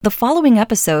The following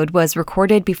episode was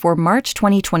recorded before March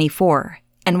 2024,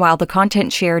 and while the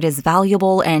content shared is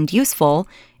valuable and useful,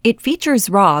 it features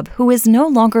Rob, who is no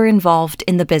longer involved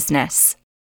in the business.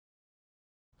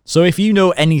 So if you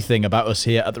know anything about us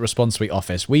here at the Response Suite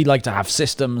office, we like to have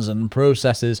systems and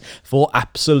processes for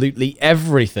absolutely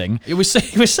everything. We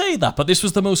say that, but this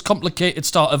was the most complicated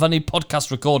start of any podcast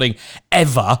recording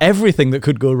ever. Everything that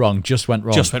could go wrong just went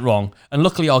wrong. And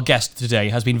luckily our guest today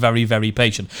has been very, very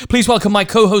patient. Please welcome my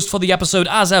co-host for the episode,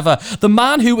 as ever, the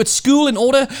man who at school, in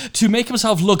order to make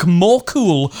himself look more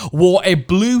cool, wore a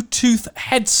Bluetooth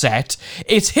headset.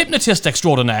 It's hypnotist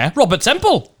extraordinaire, Robert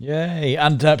Temple. Yay.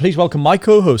 And please welcome my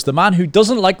co-host, the man who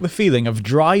doesn't like the feeling of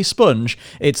dry sponge.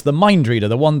 It's the mind reader,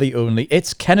 the one, the only.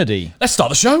 It's Kennedy. Let's start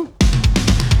the show.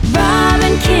 Rob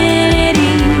and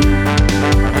Kennedy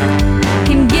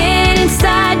can get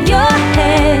inside your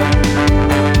head.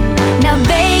 Now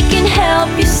they can help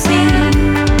you see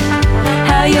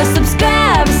how your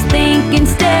subscribers think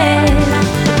instead.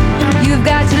 You've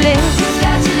got to listen.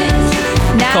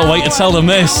 Now Can't wait to tell them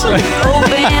this. open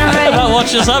and ready. What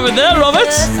just happened there, Robert?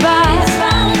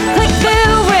 Click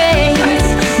through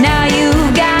race. Now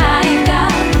you've got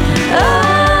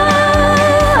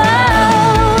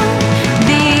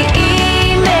the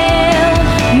email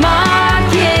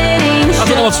marketing show. I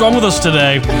don't know what's wrong with us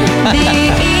today. The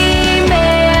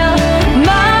email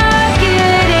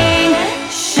marketing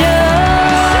show.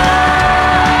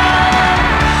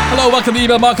 Hello, welcome to the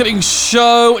Email Marketing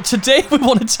Show. Today we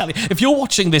want to tell you, if you're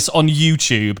watching this on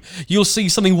YouTube, you'll see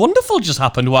something wonderful just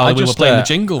happened while we were playing the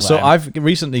jingle there. So I've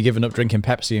recently given up drinking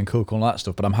Pepsi and Coke and all that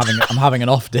stuff, but I'm having an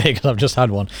off day because I've just had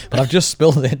one. But I've just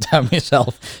spilled it down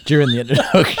myself during the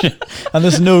introduction, and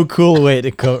there's no cool way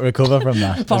to recover from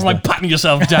that. Apart from like patting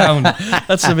yourself down.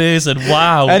 That's amazing.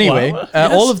 Wow. Anyway, Wow.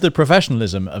 Yes. all of the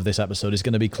professionalism of this episode is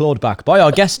going to be clawed back by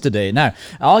our guest today. Now,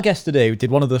 our guest today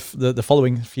did one of the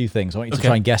following few things. I want you to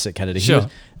try and guess it, Kennedy. Sure.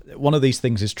 One of these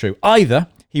things is true. Either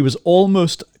he was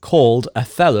almost called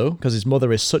Othello because his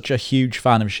mother is such a huge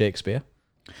fan of Shakespeare,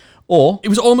 or It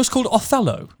was almost called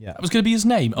Othello. Yeah. That was going to be his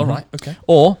name. All right, okay.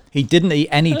 or he didn't eat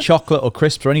any chocolate or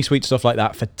crisps or any sweet stuff like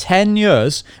that for 10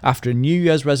 years after a New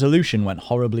Year's resolution went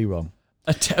horribly wrong.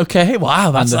 Okay,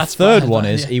 wow. And the that's third bad. one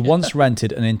is Yeah, he once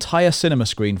rented an entire cinema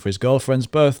screen for his girlfriend's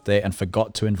birthday and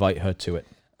forgot to invite her to it.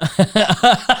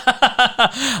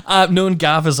 Knowing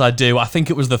Gav as I do, I think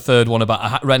it was the third one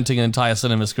about renting an entire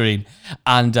cinema screen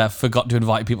and forgot to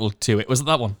invite people to it. Was it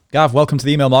that one? Gav, welcome to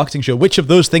the Email Marketing Show. Which of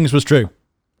those things was true?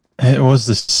 It was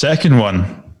the second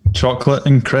one, chocolate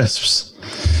and crisps.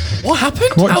 What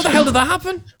happened? What? How the hell did that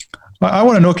happen? I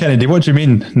want to know, Kennedy, what do you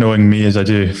mean, knowing me as I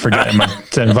do, forgetting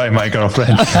to invite my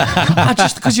girlfriend?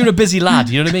 Just because you're a busy lad,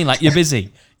 you know what I mean? Like, you're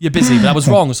busy, but I was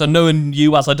wrong, so knowing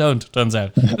you as I don't, turns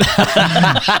out.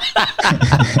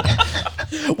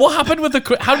 What happened with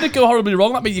how did it go horribly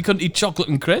wrong? That means you couldn't eat chocolate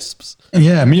and crisps?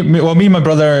 Yeah, me and my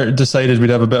brother decided we'd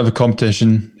have a bit of a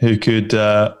competition who could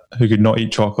not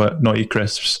eat chocolate, not eat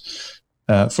crisps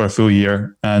for a full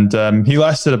year. And he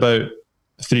lasted about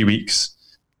 3 weeks,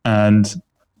 and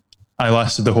I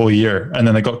lasted the whole year. And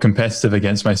then I got competitive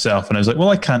against myself, and I was like, well,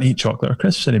 I can't eat chocolate or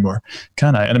crisps anymore,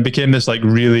 can I? And it became this like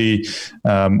really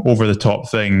over the top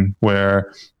thing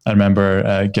where I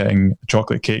remember getting a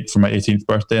chocolate cake for my 18th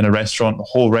birthday in a restaurant, the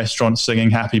whole restaurant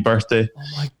singing happy birthday. Oh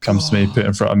my God. Comes to me, put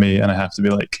in front of me, and I have to be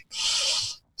like,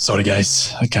 sorry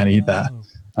guys, I can't eat that.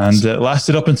 And it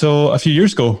lasted up until a few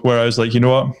years ago where I was like, you know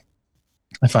what?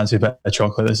 I fancy a bit of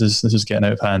chocolate. This is getting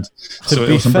out of hand. So it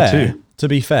was number two. To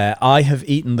be fair, I have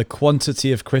eaten the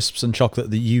quantity of crisps and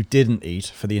chocolate that you didn't eat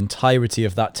for the entirety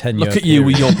of that 10-year Look at you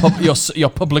with your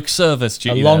public service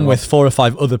duty. along with 4 or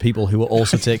 5 other people who were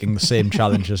also taking the same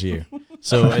challenge as you.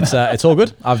 So it's all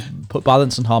good. I've put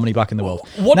balance and harmony back in the world.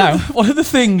 One of the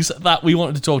things that we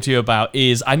wanted to talk to you about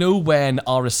is, I know when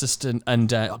our assistant and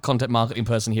content marketing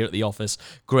person here at the office,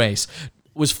 Grace,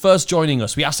 was first joining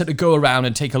us, we asked her to go around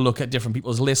and take a look at different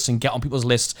people's lists and get on people's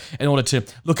lists in order to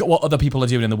look at what other people are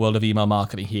doing in the world of email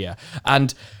marketing here.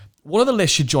 And one of the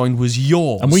lists she joined was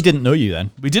yours. And we didn't know you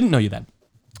then. We didn't know you then.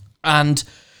 And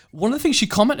one of the things she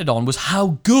commented on was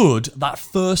how good that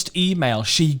first email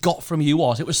she got from you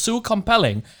was. It was so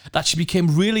compelling that she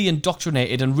became really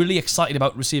indoctrinated and really excited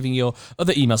about receiving your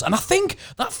other emails. And I think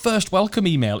that first welcome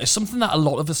email is something that a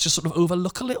lot of us just sort of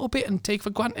overlook a little bit and take for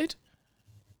granted.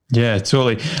 Yeah,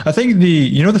 totally. I think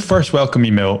the first welcome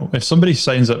email, if somebody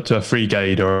signs up to a free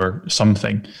guide or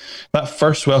something, that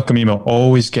first welcome email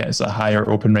always gets a higher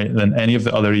open rate than any of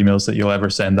the other emails that you'll ever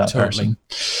send that person.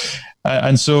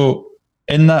 And so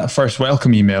in that first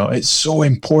welcome email, it's so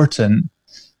important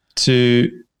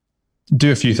to do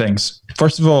a few things.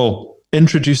 First of all,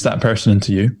 introduce that person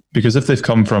into you, because if they've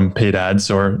come from paid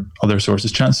ads or other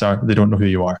sources, chances are they don't know who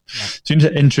you are. So you need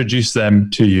to introduce them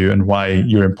to you and why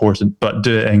you're important, but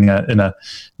do it in a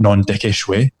non-dickish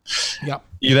way. Yep.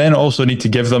 You then also need to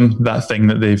give them that thing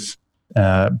that they've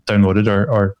downloaded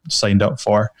or signed up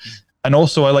for. And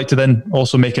also, I like to then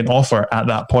also make an offer at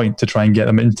that point to try and get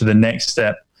them into the next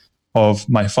step of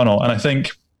my funnel. And I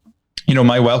think,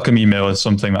 my welcome email is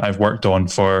something that I've worked on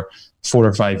for 4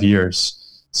 or 5 years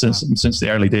since the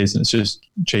early days, and it's just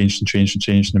changed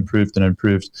and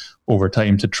improved over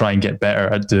time to try and get better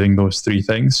at doing those 3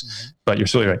 things. But you're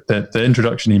totally right. The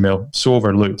introduction email, so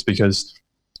overlooked, because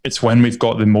it's when we've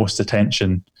got the most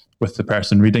attention with the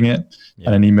person reading it.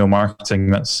 And in email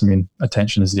marketing,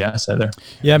 attention is the asset there.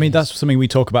 Yeah, that's something we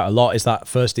talk about a lot, is that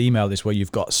first email is where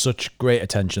you've got such great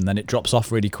attention, then it drops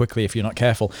off really quickly if you're not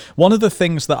careful. One of the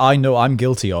things that I know I'm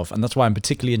guilty of, and that's why I'm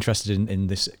particularly interested in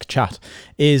this chat,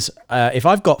 is if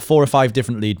I've got 4 or 5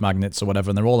 different lead magnets or whatever,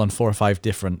 and they're all on 4 or 5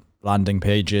 different landing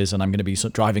pages, and I'm going to be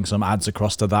driving some ads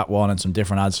across to that one and some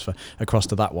different ads across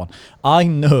to that one, I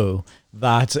know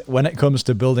that when it comes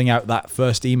to building out that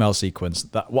first email sequence,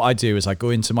 that what I do is I go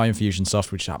into my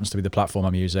Infusionsoft, which happens to be the platform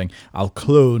I'm using. I'll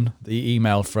clone the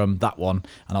email from that one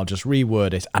and I'll just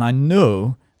reword it. And I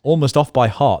know almost off by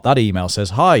heart that email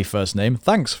says, "Hi, first name.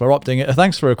 Thanks for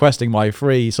requesting my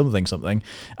free something."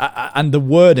 And the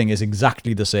wording is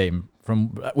exactly the same.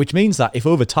 Which means that if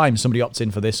over time somebody opts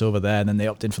in for this over there and then they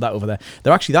opt in for that over there,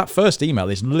 that first email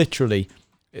is literally,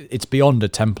 it's beyond a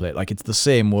template. Like, it's the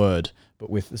same word, but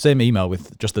with the same email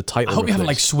with just the title. I hope you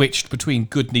haven't switched between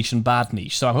good niche and bad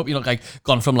niche. So I hope you're not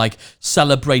gone from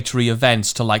celebratory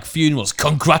events to funerals.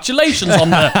 Congratulations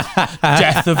on the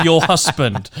death of your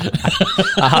husband.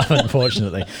 I haven't,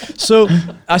 unfortunately. So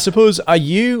I suppose, are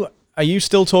you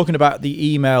still talking about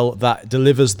the email that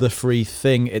delivers the free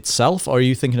thing itself, or are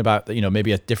you thinking about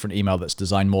maybe a different email that's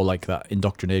designed more like that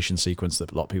indoctrination sequence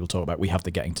that a lot of people talk about? We have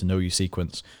the getting to know you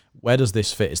sequence. Where does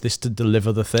this fit? Is this to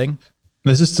deliver the thing?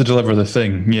 This is to deliver the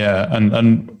thing, yeah.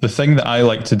 And the thing that I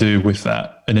like to do with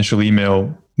that initial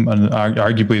email, and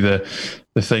arguably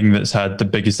the thing that's had the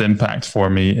biggest impact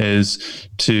for me, is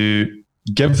to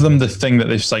give them the thing that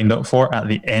they've signed up for at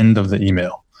the end of the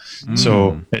email.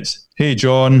 So it's, "Hey,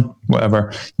 John,"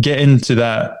 whatever. Get into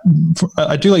that.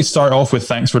 I do start off with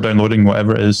 "Thanks for downloading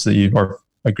whatever it is that you or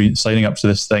signing up to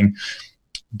this thing."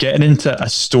 Getting into a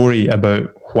story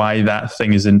about why that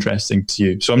thing is interesting to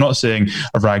you. So I'm not saying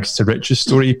a rags to riches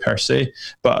story per se,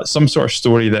 but some sort of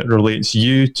story that relates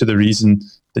you to the reason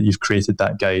that you've created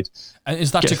that guide. And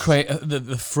is that to create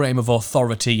the frame of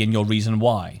authority in your reason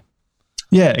why?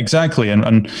 Yeah, exactly.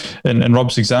 And in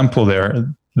Rob's example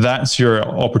there, that's your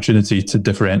opportunity to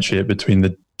differentiate between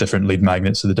the different lead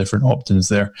magnets or the different opt-ins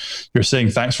there. You're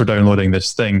saying, "Thanks for downloading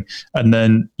this thing." And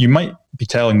then you might be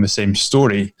telling the same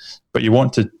story, but you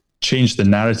want to change the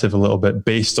narrative a little bit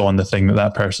based on the thing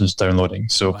that person's downloading.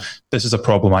 So this is a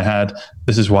problem I had.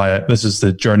 This is this is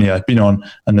the journey I've been on.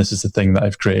 And this is the thing that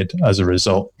I've created as a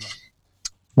result.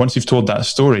 Once you've told that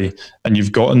story and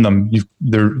you've gotten them,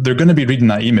 they're going to be reading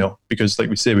that email because, like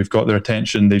we say, we've got their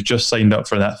attention. They've just signed up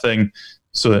for that thing.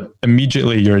 So that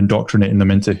immediately you're indoctrinating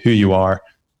them into who you are,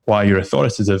 why you're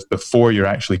authoritative, before you're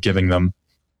actually giving them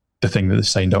the thing that they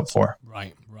signed up for.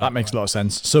 Right. That makes a lot of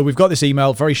sense. So we've got this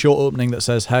email, very short opening that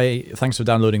says, "Hey, thanks for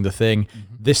downloading the thing.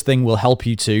 This thing will help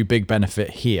you to big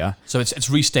benefit here." So it's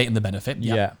restating the benefit.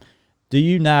 Yeah. Do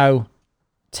you now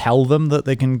tell them that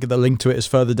they can get the link to it is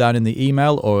further down in the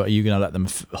email, or are you going to let them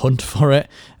hunt for it?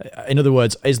 In other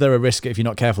words, is there a risk, if you're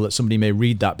not careful, that somebody may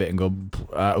read that bit and go,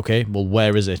 "Okay, well,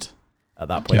 where is it?" at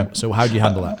that point? Yeah. So how do you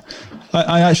handle that?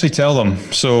 I actually tell them.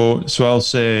 So I'll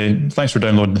say, "Thanks for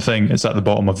downloading the thing. It's at the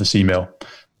bottom of this email."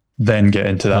 Then get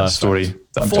into that story.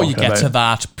 Before you get to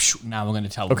that, now we're going to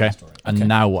tell them the story. And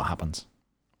now what happens?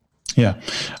 Yeah.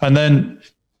 And then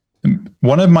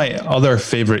one of my other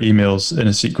favorite emails in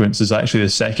a sequence is actually the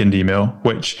second email,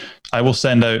 which I will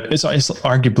send out. It's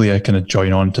arguably a kind of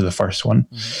join on to the first one.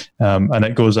 And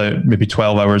it goes out maybe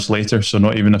 12 hours later, so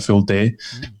not even a full day.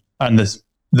 And it's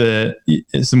the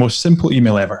most simple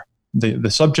email ever. The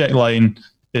subject line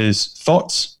is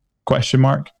 "thoughts?" ? I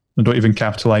don't even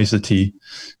capitalize the T.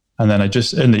 And then I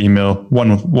just, in the email,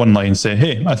 one line say,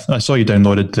 "Hey, I saw you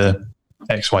downloaded the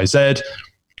XYZ.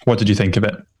 What did you think of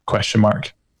it? ?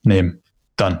 Name.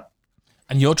 Done."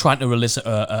 And you're trying to elicit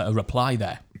a reply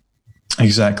there.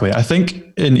 Exactly. I think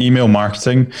in email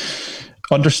marketing,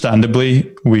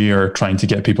 understandably, we are trying to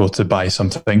get people to buy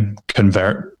something,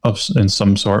 convert us in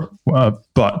some sort.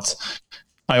 But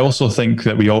I also think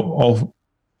that we all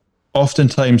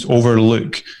oftentimes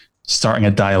overlook starting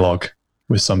a dialogue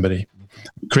with somebody.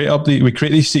 We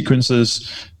create these sequences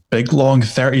big, long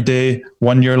 30-day,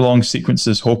 1 year long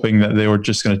sequences, hoping that they were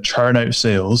just going to churn out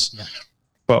sales. Yeah.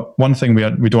 But one thing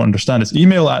we don't understand is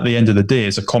email at the end of the day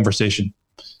is a conversation.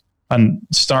 And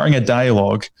starting a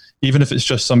dialogue, even if it's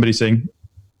just somebody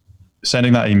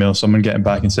sending that email, someone getting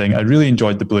back and saying, I really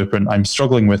enjoyed the blueprint, I'm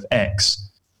struggling with X.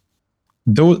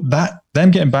 Them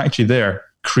getting back to you there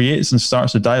creates and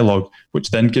starts a dialogue,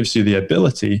 which then gives you the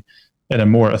ability in a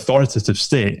more authoritative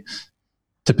state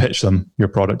to pitch them your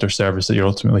product or service that you're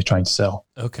ultimately trying to sell.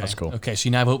 Okay. That's cool. Okay, so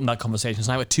you now have opened that conversation. It's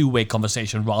now a two-way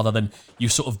conversation rather than you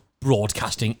sort of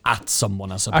broadcasting at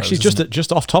someone, I suppose. Actually,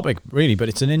 just off topic, really, but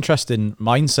it's an interesting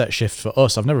mindset shift for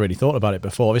us. I've never really thought about it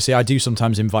before. Obviously, I do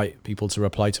sometimes invite people to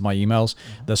reply to my emails.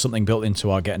 There's something built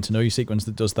into our Getting to Know You sequence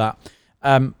that does that.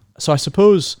 So I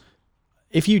suppose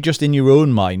if you just in your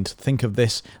own mind think of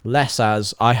this less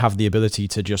as I have the ability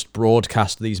to just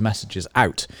broadcast these messages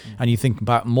out, and you think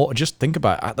about more, just think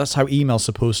about that's how email's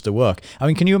supposed to work. I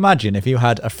mean, can you imagine if you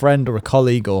had a friend or a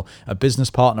colleague or a business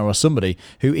partner or somebody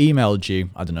who emailed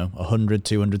you, I don't know, 100,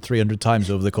 200, 300 times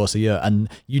over the course of a year, and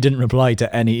you didn't reply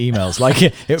to any emails? Like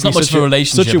it would be such a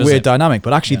relationship, such a weird dynamic.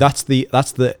 But actually,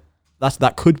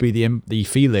 that could be the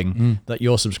feeling that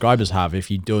your subscribers have if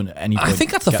you don't any. I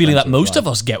think that's the feeling that most of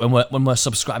us get when we're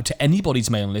subscribed to anybody's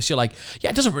mailing list. You're like,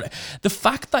 yeah, it doesn't. The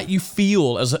fact that you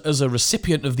feel as a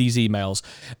recipient of these emails,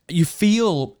 you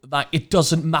feel that it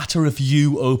doesn't matter if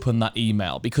you open that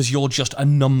email because you're just a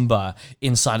number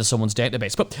inside of someone's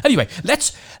database. But anyway,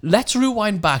 let's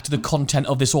rewind back to the content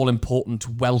of this all important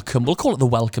welcome. We'll call it the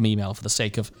welcome email for the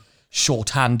sake of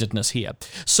shorthandedness here.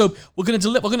 So we're going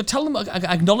to tell them,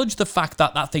 acknowledge the fact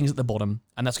that that thing's at the bottom,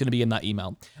 and that's going to be in that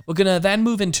email. We're going to then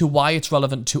move into why it's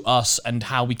relevant to us and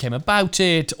how we came about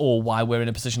it, or why we're in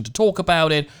a position to talk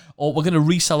about it, or we're going to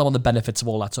resell them on the benefits of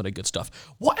all that sort of good stuff.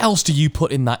 What else do you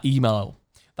put in that email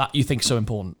that you think is so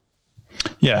important?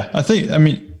 Yeah, I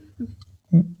mean,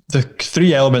 the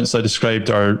three elements I described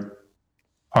are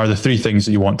the three things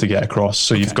that you want to get across.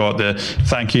 So you've got the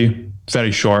thank you,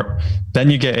 very short. Then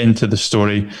you get into the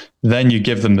story. Then you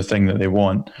give them the thing that they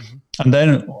want. Mm-hmm. And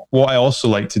then what I also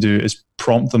like to do is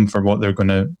prompt them for what they're going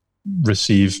to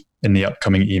receive in the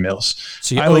upcoming emails.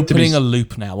 So you're opening a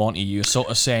loop now, aren't you? You're sort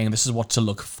of saying this is what to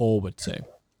look forward to.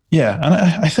 Yeah. And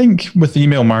I think with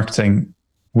email marketing,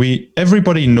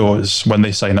 everybody knows when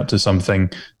they sign up to something,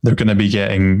 they're going to be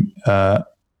getting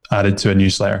added to a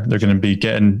newsletter. They're going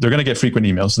to get frequent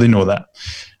emails. They know that.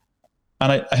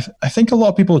 And I think a lot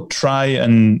of people try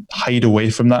and hide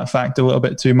away from that fact a little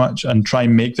bit too much and try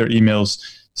and make their emails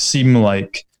seem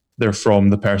like they're from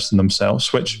the person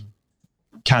themselves, which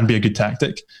can be a good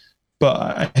tactic.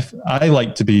 But I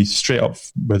like to be straight up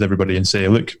with everybody and say,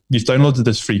 look, you've downloaded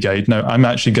this free guide. Now I'm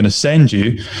actually going to send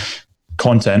you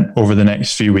content over the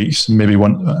next few weeks. Maybe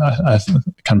I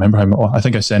can't remember how much. I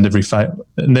think I send every 5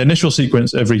 in the initial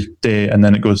sequence every day, and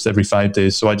then it goes to every 5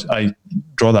 days. So I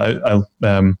draw that out.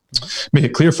 I'll make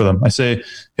it clear for them. I say,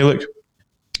 hey, look,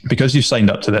 because you signed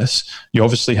up to this, you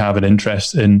obviously have an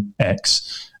interest in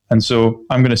X. And so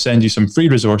I'm going to send you some free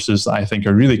resources that I think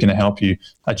are really going to help you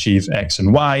achieve X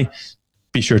and Y.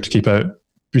 Be sure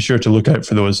to look out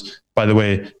for those. By the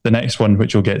way, the next one,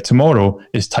 which you'll get tomorrow,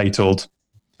 is titled,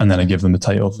 and then I give them the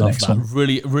title of the next one.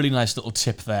 Really, really nice little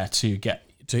tip there to get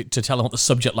to tell them what the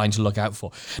subject line to look out for.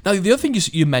 Now, the other thing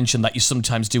you mentioned that you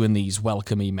sometimes do in these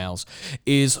welcome emails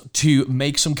is to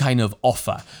make some kind of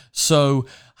offer. So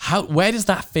where does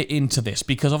that fit into this?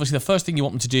 Because obviously the first thing you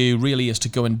want them to do really is to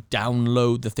go and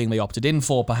download the thing they opted in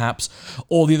for, perhaps,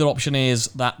 or the other option is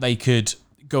that they could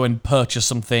go and purchase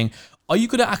something. Are you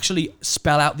going to actually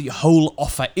spell out the whole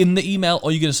offer in the email? Or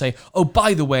are you going to say, oh,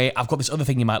 by the way, I've got this other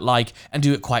thing you might like, and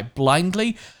do it quite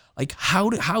blindly? Like,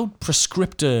 how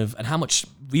prescriptive and how much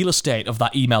real estate of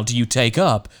that email do you take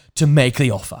up to make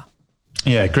the offer?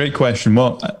 Yeah, great question.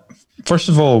 Well, first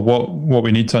of all, what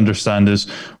we need to understand is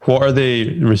what are they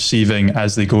receiving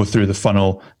as they go through the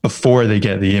funnel before they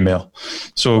get the email.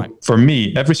 So for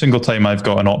me, every single time I've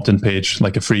got an opt-in page,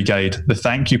 like a free guide, the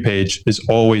thank you page is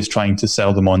always trying to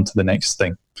sell them on to the next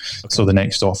thing. Okay. So the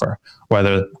next offer,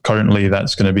 whether currently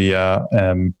that's going to be a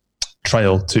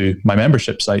trial to my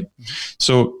membership site.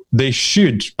 So they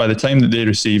should, by the time that they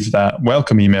receive that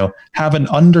welcome email, have an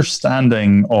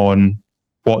understanding on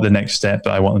what the next step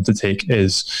that I want them to take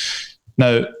is.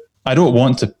 Now, I don't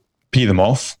want to pee them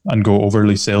off and go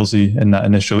overly salesy in that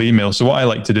initial email. So what I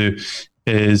like to do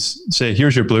is say,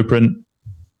 here's your blueprint,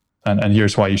 and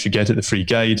here's why you should get it, the free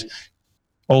guide.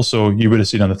 Also, you would have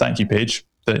seen on the thank you page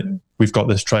that we've got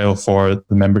this trial for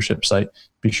the membership site.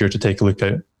 Be sure to take a look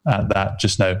at that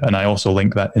just now. And I also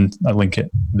link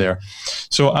it there.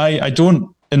 So I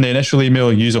don't, in the initial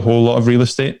email, use a whole lot of real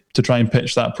estate. to try and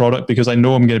pitch that product, because I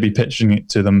know I'm going to be pitching it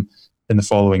to them in the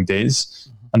following days.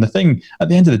 And the thing, at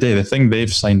the end of the day, the thing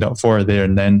they've signed up for there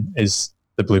and then is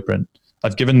the blueprint.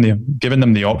 I've given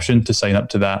them the option to sign up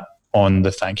to that on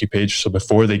the thank you page, so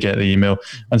before they get the email.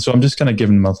 And so I'm just kind of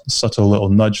giving them a subtle little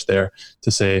nudge there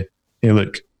to say, hey,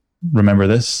 look, remember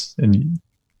this, and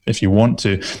if you want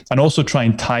to, and also try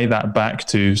and tie that back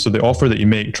to, so the offer that you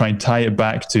make, try and tie it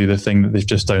back to the thing that they've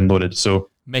just downloaded. So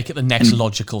make it the next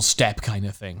logical step kind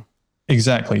of thing.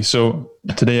 Exactly. So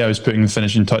today I was putting the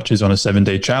finishing touches on a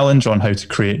 7-day challenge on how to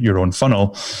create your own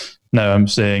funnel. Now I'm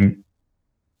saying,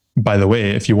 by the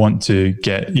way, if you want to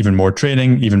get even more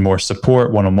training, even more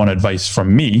support, one-on-one advice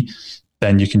from me,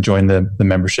 then you can join the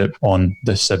membership on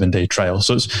this 7-day trial.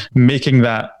 So it's making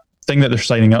that thing that they're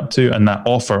signing up to and that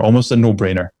offer almost a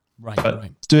no-brainer. Right, but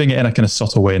doing it in a kind of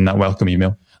subtle way in that welcome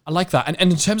email. I like that.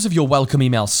 And in terms of your welcome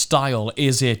email style,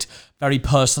 is it very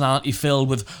personality filled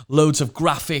with loads of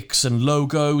graphics and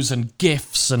logos and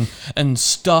GIFs and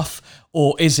stuff?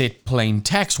 Or is it plain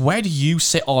text? Where do you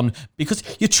sit on? Because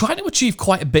you're trying to achieve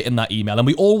quite a bit in that email, and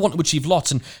we all want to achieve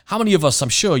lots. And how many of us, I'm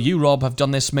sure you, Rob, have done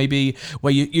this maybe,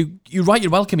 where you write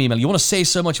your welcome email, you want to say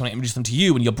so much, you want to introduce them to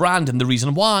you and your brand and the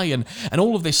reason why and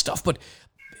all of this stuff, but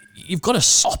you've got to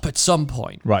stop at some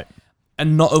point. Right.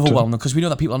 And not overwhelm them, because we know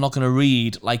that people are not going to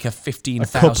read like a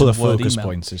 15,000 A couple of word focus email.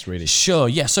 points is really... Sure,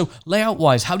 yeah. So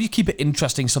layout-wise, how do you keep it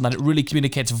interesting so that it really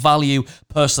communicates value,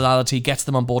 personality, gets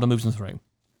them on board and moves them through?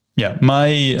 Yeah,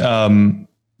 my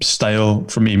style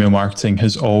from email marketing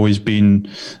has always been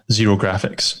zero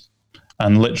graphics.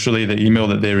 And literally the email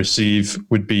that they receive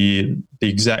would be the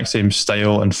exact same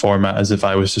style and format as if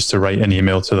I was just to write an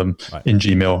email to them in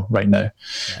Gmail right now.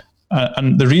 Right.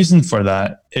 And the reason for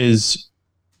that is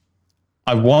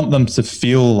I want them to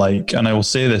feel like, and I will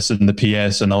say this in the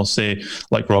PS, and I'll say,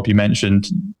 like Rob, you mentioned,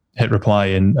 hit reply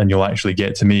and you'll actually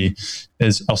get to me,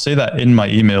 is I'll say that in my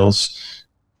emails.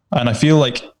 And I feel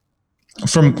like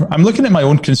I'm looking at my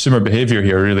own consumer behavior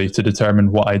here really to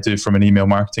determine what I do from an email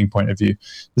marketing point of view.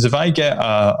 Because if I get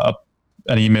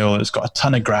an email that's got a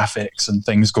ton of graphics and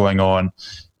things going on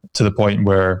to the point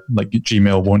where like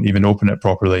Gmail won't even open it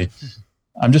properly,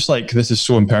 I'm just like, this is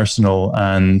so impersonal.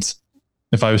 And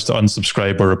if I was to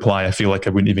unsubscribe or reply, I feel like I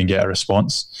wouldn't even get a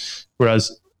response.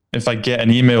 Whereas if I get an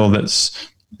email that's,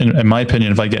 in my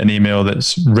opinion, if I get an email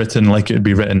that's written like it would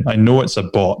be written, I know it's a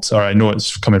bot, or I know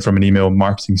it's coming from an email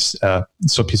marketing piece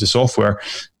of software,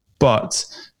 but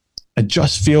I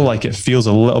just feel like it feels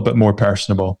a little bit more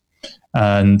personable.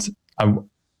 And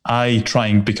I try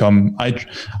and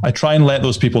I try and let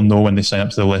those people know when they sign up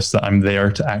to the list that I'm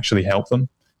there to actually help them.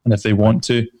 And if they want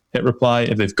to hit reply,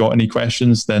 if they've got any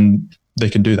questions, then they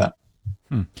can do that.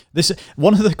 This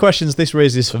one of the questions this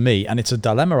raises for me, and it's a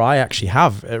dilemma I actually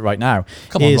have right now.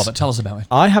 Come on, Robert, tell us about it.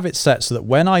 I have it set so that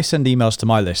when I send emails to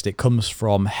my list, it comes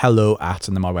from hello at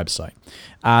and then my website.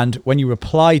 And when you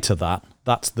reply to that,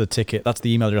 that's the ticket, that's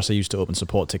the email address I use to open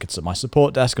support tickets at my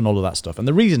support desk and all of that stuff. And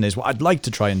the reason is, what I'd like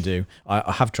to try and do,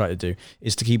 I have tried to do,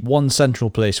 is to keep one central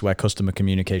place where customer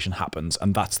communication happens,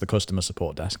 and that's the customer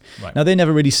support desk. Right. Now, they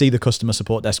never really see the customer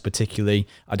support desk particularly.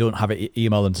 I don't have it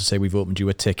email them to say we've opened you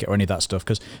a ticket or any of that stuff,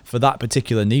 because for that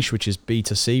particular niche, which is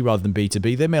B2C rather than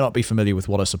B2B, they may not be familiar with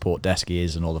what a support desk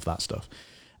is and all of that stuff.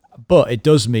 But it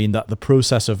does mean that the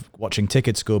process of watching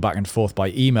tickets go back and forth by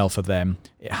email for them,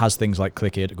 it has things like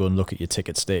click here to go and look at your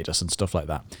ticket status and stuff like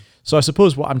that. So I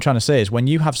suppose what I'm trying to say is, when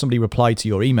you have somebody reply to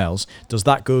your emails, does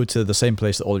that go to the same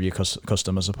place that all of your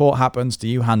customer support happens? Do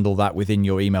you handle that within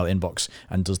your email inbox?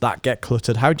 And does that get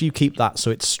cluttered? How do you keep that so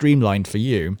it's streamlined for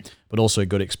you, but also a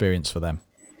good experience for them?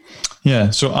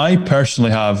 Yeah, so I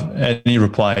personally have any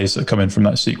replies that come in from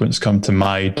that sequence come to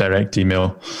my direct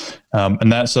email.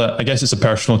 And that's, I guess it's a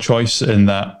personal choice in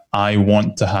that I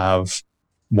want to have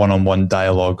one-on-one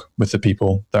dialogue with the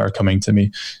people that are coming to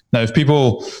me. Now, if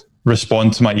people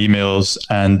respond to my emails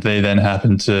and they then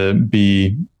happen to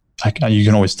be, you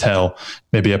can always tell,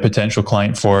 maybe a potential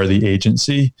client for the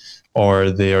agency, or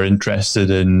they are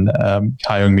interested in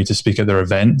hiring me to speak at their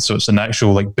event. So it's an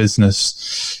actual like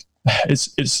business.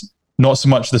 It's not so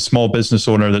much the small business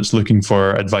owner that's looking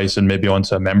for advice and maybe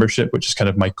onto a membership, which is kind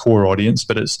of my core audience,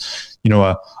 but it's, you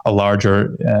know, a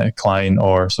larger client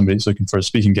or somebody that's looking for a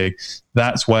speaking gig.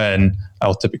 That's when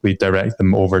I'll typically direct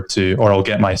them over to, or I'll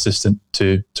get my assistant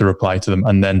to reply to them,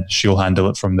 and then she'll handle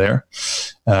it from there.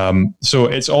 So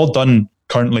it's all done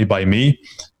currently by me.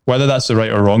 Whether that's the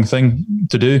right or wrong thing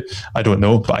to do, I don't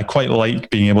know, but I quite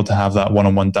like being able to have that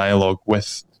one-on-one dialogue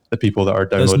with the people that are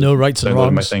downloading, There's no rights and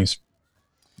wrongs. my things.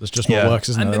 There's just what works,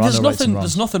 isn't there?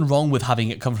 There's nothing wrong with having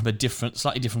it come from a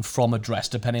slightly different from address,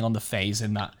 depending on the phase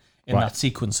in that in that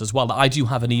sequence as well. That I do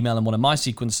have an email in one of my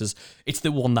sequences. It's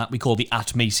the one that we call the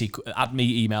at me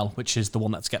email, which is the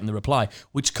one that's getting the reply,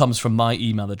 which comes from my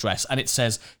email address, and it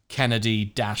says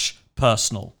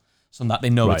Kennedy-personal. So that they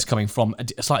know it's coming from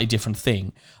a slightly different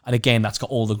thing. And again, that's got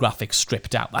all the graphics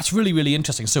stripped out. That's really, really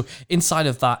interesting. So inside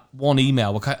of that one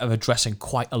email, we're kind of addressing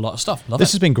quite a lot of stuff.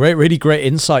 This has been great, really great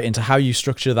insight into how you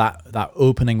structure that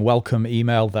opening welcome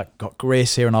email that got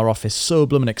Grace here in our office so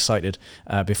blooming excited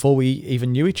before we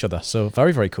even knew each other. So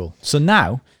very, very cool. So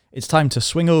now it's time to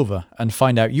swing over and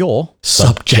find out your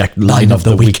subject line of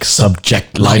the week.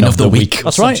 Subject line of the week.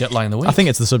 That's right. Subject line of the week. I think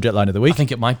it's the subject line of the week. I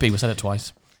think it might be. We said it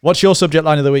twice. What's your subject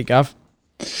line of the week, Gav?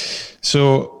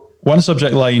 So one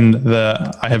subject line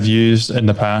that I have used in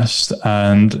the past,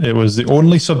 and it was the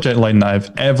only subject line that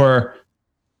I've ever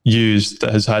used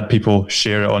that has had people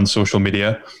share it on social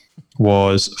media,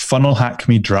 was funnel hack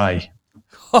me dry.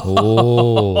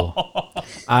 Oh.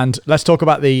 And let's talk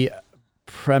about the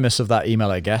premise of that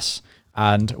email, I guess.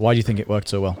 And why do you think it worked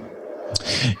so well?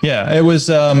 Yeah, it was,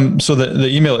 so the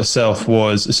email itself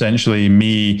was essentially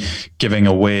me giving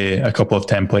away a couple of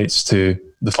templates to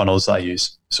the funnels that I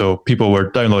use. So people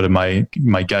were downloading my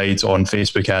guides on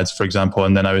Facebook ads, for example,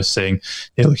 and then I was saying,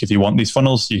 hey, look, if you want these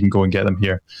funnels, you can go and get them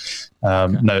here. Now,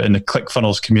 in the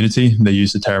ClickFunnels community, they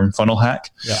use the term funnel hack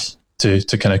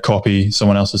to kind of copy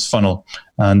someone else's funnel.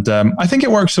 And I think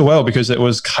it worked so well because it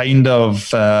was kind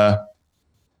of... it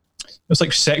was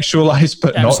like sexualized,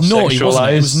 but not naughty,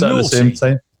 sexualized at the same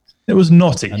time. It was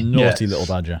naughty. A naughty little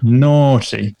badger.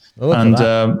 Naughty. Oh, and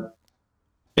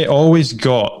it always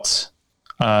got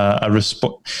a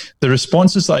response. The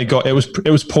responses that I got, it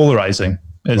was polarizing,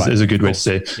 is a good way to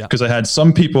say. Because I had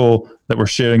some people that were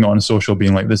sharing it on social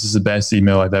being like, this is the best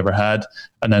email I've ever had.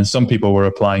 And then some people were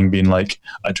replying being like,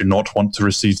 I do not want to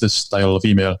receive this style of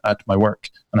email at my work.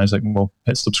 And I was like, well,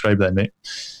 hit subscribe then, mate.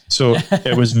 So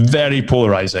it was very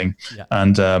polarizing,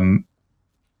 and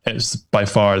it's by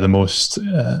far the most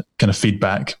kind of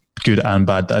feedback, good and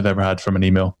bad, that I've ever had from an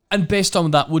email. And based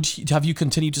on that, have you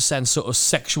continued to send sort of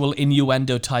sexual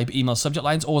innuendo type email subject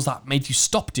lines, or has that made you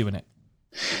stop doing it?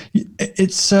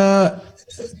 It's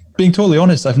being totally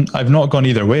honest, I've not gone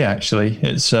either way. Actually,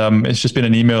 it's just been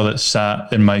an email that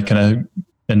sat in my kind of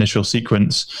initial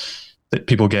sequence that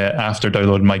people get after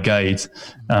downloading my guide.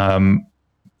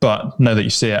 But now that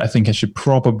you say it, I think I should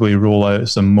probably roll out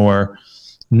some more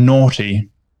naughty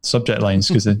subject lines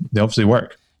because they obviously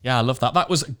work. Yeah, I love that. That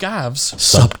was Gav's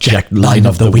subject line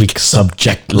of the week.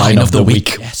 Subject line of the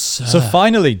week. Yes, sir. So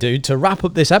finally, dude, to wrap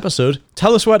up this episode,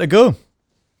 tell us where to go.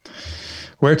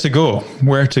 Where to go?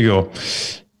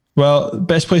 Well, the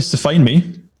best place to find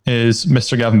me is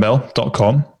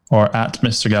mrgavinbell.com or at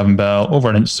Mr. Gavin Bell over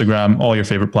on Instagram, all your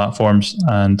favorite platforms,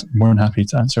 and more than happy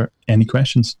to answer any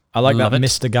questions. I like that,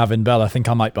 Mr. Gavin Bell. I think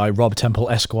I might buy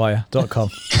robtempleesquire.com.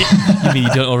 You mean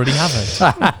you don't already have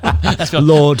it?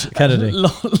 Lord Kennedy.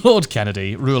 Lord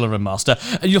Kennedy, ruler and master.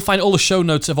 And you'll find all the show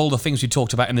notes of all the things we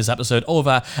talked about in this episode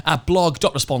over at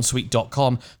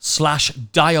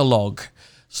blog.responsesuite.com/dialogue.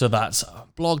 So that's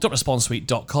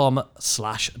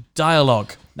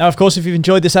blog.responsesuite.com/dialogue. Now, of course, if you've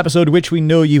enjoyed this episode, which we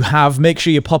know you have, make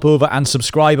sure you pop over and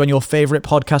subscribe on your favourite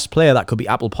podcast player. That could be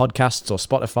Apple Podcasts or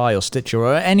Spotify or Stitcher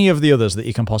or any of the others that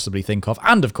you can possibly think of.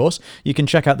 And, of course, you can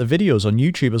check out the videos on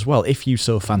YouTube as well, if you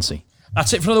so fancy.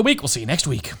 That's it for another week. We'll see you next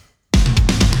week.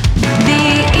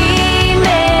 The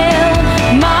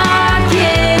Email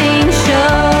Marketing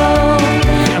Show.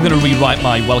 I'm going to rewrite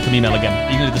my welcome email again.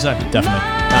 Are you going to do the same? Definitely.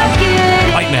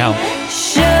 Right now.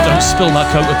 Don't spill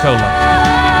that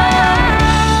Coca-Cola.